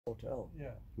hotel. Yeah.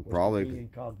 Probably.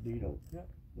 Incognito. Yeah.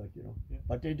 Like, you know. Yeah.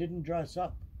 But they didn't dress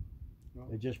up. No.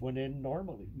 They just went in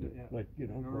normally. Yeah. Like, you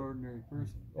know. An ordinary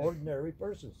person. Ordinary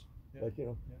persons. Yeah. Like, you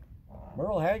know. Yeah.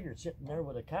 Merle Haggard sitting there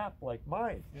with a cap like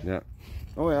mine. Yeah.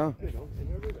 Oh yeah. You know,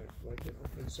 and everything. Like, you know.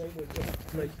 And same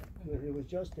with like, it was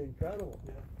just incredible.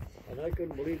 Yeah. And I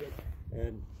couldn't believe it.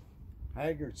 And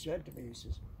Haggard said to me, he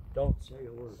says, "Don't say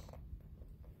a word."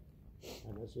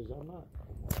 And I says, I'm not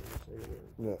going to say a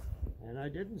word. Yeah. And I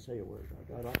didn't say a word.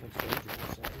 I got up on stage and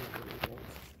I sat there.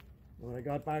 When I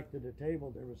got back to the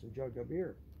table, there was a jug of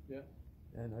beer. Yeah.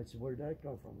 And I said, where'd that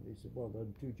come from? And he said, well, the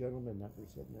two gentlemen that were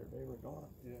sitting there, they were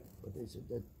gone. Yeah. But they said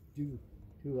that two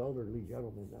elderly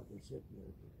gentlemen that were sitting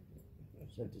there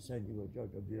said to send you a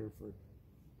jug of beer for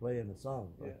playing a song.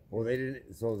 Yeah. Well, they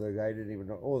didn't. So the guy didn't even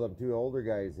know. Oh, them two older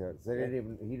guys. So they didn't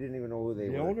even. He didn't even know who they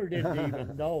were. The owner didn't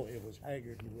even know it was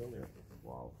Haggard and Willie.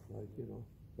 Wow. Like, you know.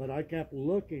 But I kept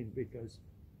looking because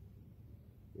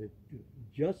it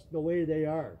just the way they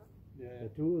are. Yeah. The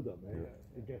two of them.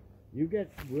 Eh? You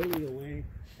get Willie away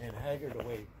and Haggard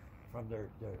away from their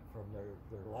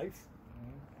life.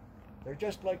 Mm-hmm. They're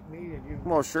just like me and you.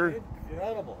 Well, sure. It's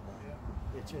incredible.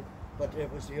 Yeah. But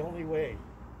it was the only way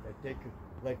that they could.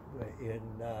 Like in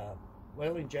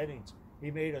Waylon Jennings, he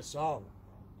made a song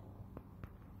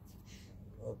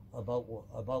about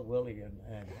Willie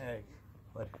and Hag,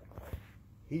 but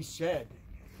he said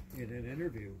in an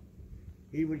interview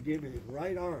he would give his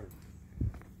right arm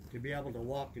to be able to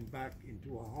walk him back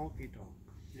into a honky tonk.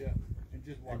 Yeah, and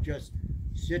just walk. And just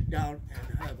sit down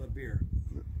and have a beer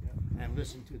and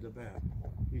listen to the band.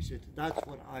 He said that's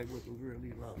what I would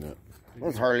really love. Yeah.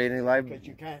 There's hardly any live. Because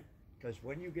you can't. Because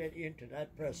when you get into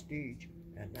that prestige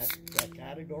and that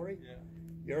category,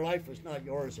 your life is not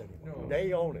yours anymore. No.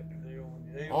 They own it. They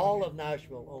own all of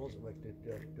Nashville owns it, like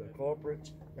the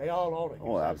corporates. They all own it.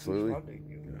 Oh, absolutely. Like,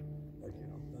 you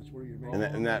know, that's where you're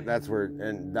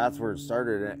making. That's where it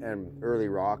started, and early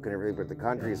rock and everything. But the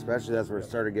country, especially, that's where it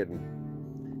started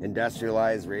getting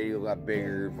industrialized. Radio got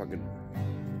bigger. Fucking,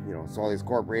 you know, so all these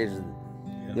corporations.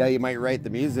 Yeah, you might write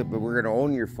the music, but we're gonna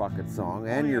own your fucking song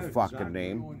and your fucking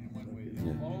name.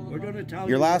 Yeah. We're going to tell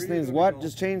your you last name's what? Go.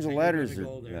 Just change the letters.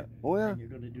 Yeah. Oh yeah. And you're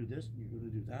going to do this. And you're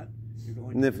going to do that.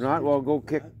 And if not, well,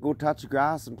 go touch the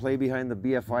grass and play behind the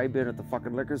BFI bin at the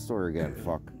fucking liquor store again.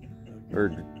 Fuck.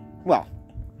 Or, well.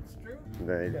 It's true.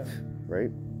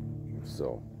 Right.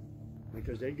 So.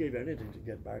 Because they gave anything to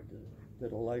get back to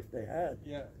the life they had.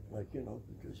 Yeah. Like, you know,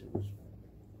 because it was.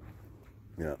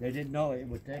 Yeah. They didn't know it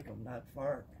would take them that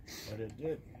far, but it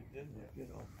did. It did. You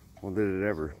know. Well, did it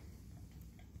ever?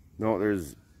 No,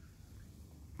 there's.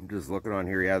 I'm just looking on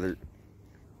here. Yeah, there.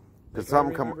 Did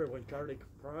something come? Remember when Charlie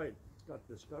Pride got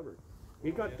discovered?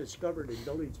 He got discovered in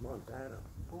Billings, Montana.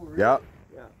 Oh, really? Yeah.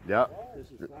 Yeah. Yeah.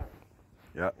 This is fact.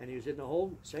 Yeah. And he was in the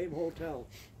same hotel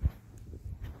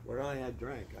where I had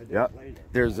drank. I didn't Yeah. play there.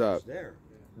 There's I a. was there.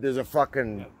 There's a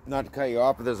fucking, not to cut you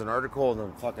off, but there's an article in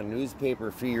the fucking newspaper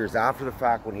a few years after the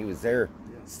fact when he was there,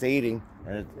 stating,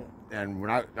 and when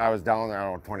I was down there, I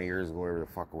don't know, 20 years ago, whatever the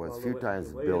fuck it was, a few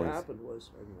times. The way it happened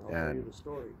was, I'll tell you the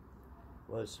story,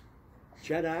 was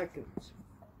Chet Atkins,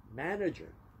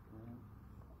 manager,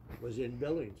 was in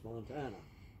Billings, Montana,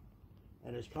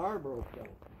 and his car broke down,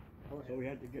 so he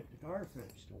had to get the car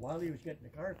fixed. And while he was getting the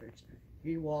car fixed,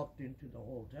 he walked into the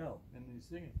hotel. And he's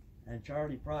singing. And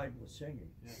Charlie Pride was singing.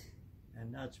 Yeah.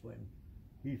 And that's when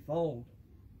he phoned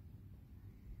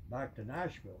back to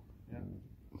Nashville. Yeah.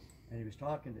 And he was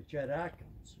talking to Chet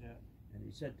Atkins. Yeah. And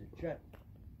he said to Chet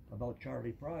about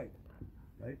Charlie Pride,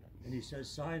 right? And he says,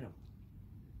 sign him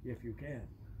if you can,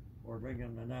 or bring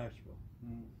him to Nashville.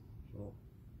 Mm. So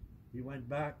he went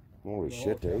back. Holy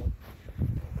shit, dude.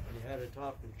 And he had a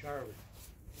talk with Charlie.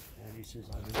 And he says,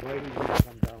 I'm inviting you to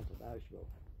come down to Nashville.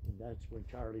 And that's when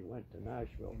Charlie went to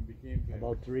Nashville.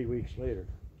 About 3 weeks later,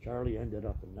 Charlie ended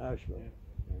up in Nashville.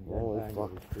 Yeah. And then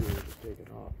his career was taken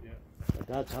off. Yeah. But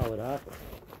that's how it happened.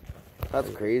 That's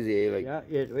crazy, eh? Like, yeah,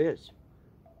 it is.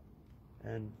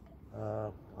 And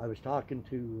I was talking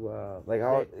to like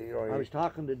how I was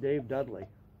talking to Dave Dudley,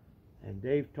 and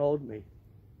Dave told me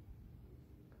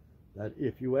that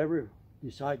if you ever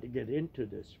decide to get into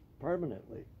this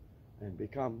permanently and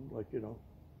become, like, you know,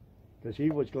 because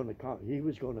he was going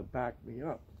to back me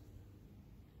up.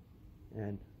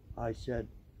 And I said,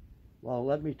 well,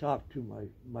 let me talk to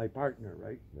my partner,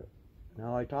 right? Yeah.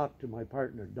 Now I talked to my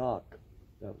partner, Doc.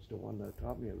 That was the one that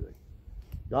taught me everything.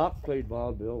 Doc played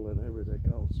vaudeville and everything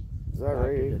else. Is that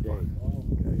right? In the day.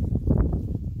 Okay.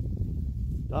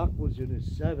 Doc was in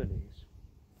his 70s,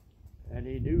 and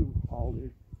he knew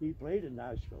he played in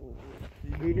Nashville.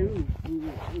 He knew who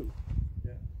was who.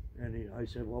 Yeah. And I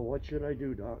said, well, what should I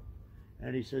do, Doc?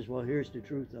 And he says, well, here's the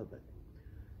truth of it.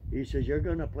 He says, you're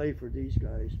going to play for these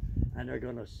guys, and they're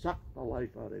going to suck the life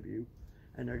out of you,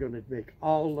 and they're going to make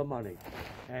all the money,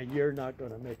 and you're not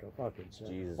going to make a fucking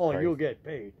cent. Jesus Oh, Christ. you'll get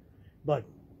paid. But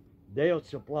they'll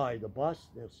supply the bus,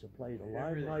 they'll supply the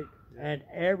Everything. limelight, Yeah. and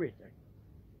everything.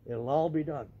 It'll all be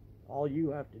done. All you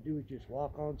have to do is just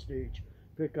walk on stage,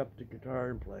 pick up the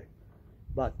guitar and play.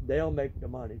 But they'll make the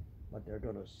money, but they're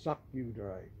going to suck you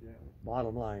dry. Yeah.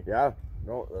 Bottom line. Yeah.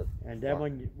 No. And then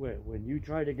when you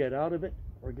try to get out of it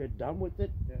or get done with it,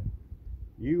 Yeah.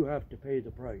 you have to pay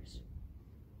the price.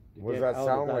 to What does get that out of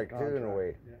sound that like too, in a contract.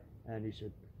 way? And he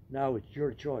said, now it's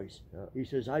your choice. Yeah. He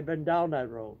says, I've been down that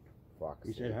road. Fuck.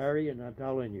 He said, Harry, and I'm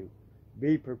telling you,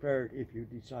 be prepared if you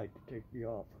decide to take the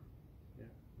offer.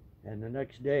 Yeah. And the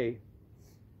next day,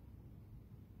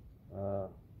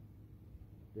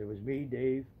 there was me,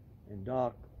 Dave, and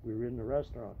Doc. We were in the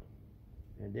restaurant.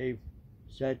 And Dave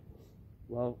said,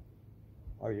 well,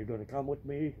 are you going to come with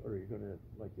me? Or are you going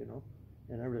to,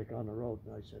 and everything on the road?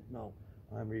 And I said, no,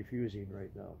 I'm refusing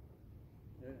right now.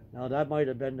 Yeah. Now, that might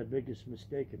have been the biggest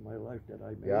mistake in my life that I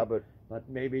made. Yeah, but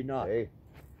maybe not. hey,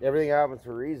 everything happens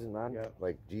for a reason, man. Yeah.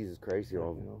 Like Jesus Christ, you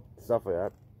know, You know, stuff like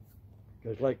that.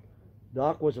 because like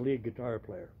Doc was a lead guitar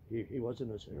player. He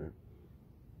wasn't a singer. Right.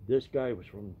 This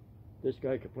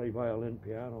guy could play violin,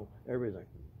 piano, everything.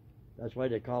 That's why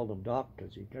they called him Doc,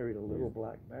 because he carried a little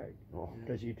black bag, Oh,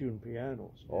 because he tuned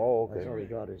pianos. oh, That's okay. how he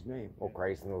got his name. Oh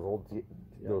Christ, and those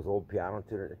old piano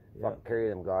tuners, Yeah. fucking carry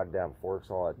them goddamn forks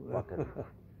all that fucking.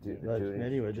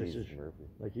 Anyway, this Jesus is Murphy.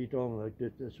 like he told me, like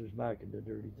this was back in the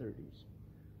dirty 30s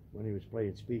when he was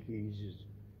playing speakeasies,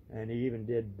 and he even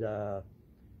did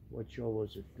what show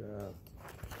was it?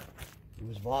 It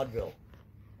was vaudeville,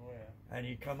 Oh yeah. and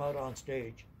he'd come out on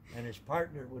stage, and his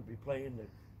partner would be playing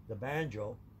the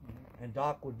banjo, and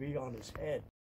Doc would be on his head,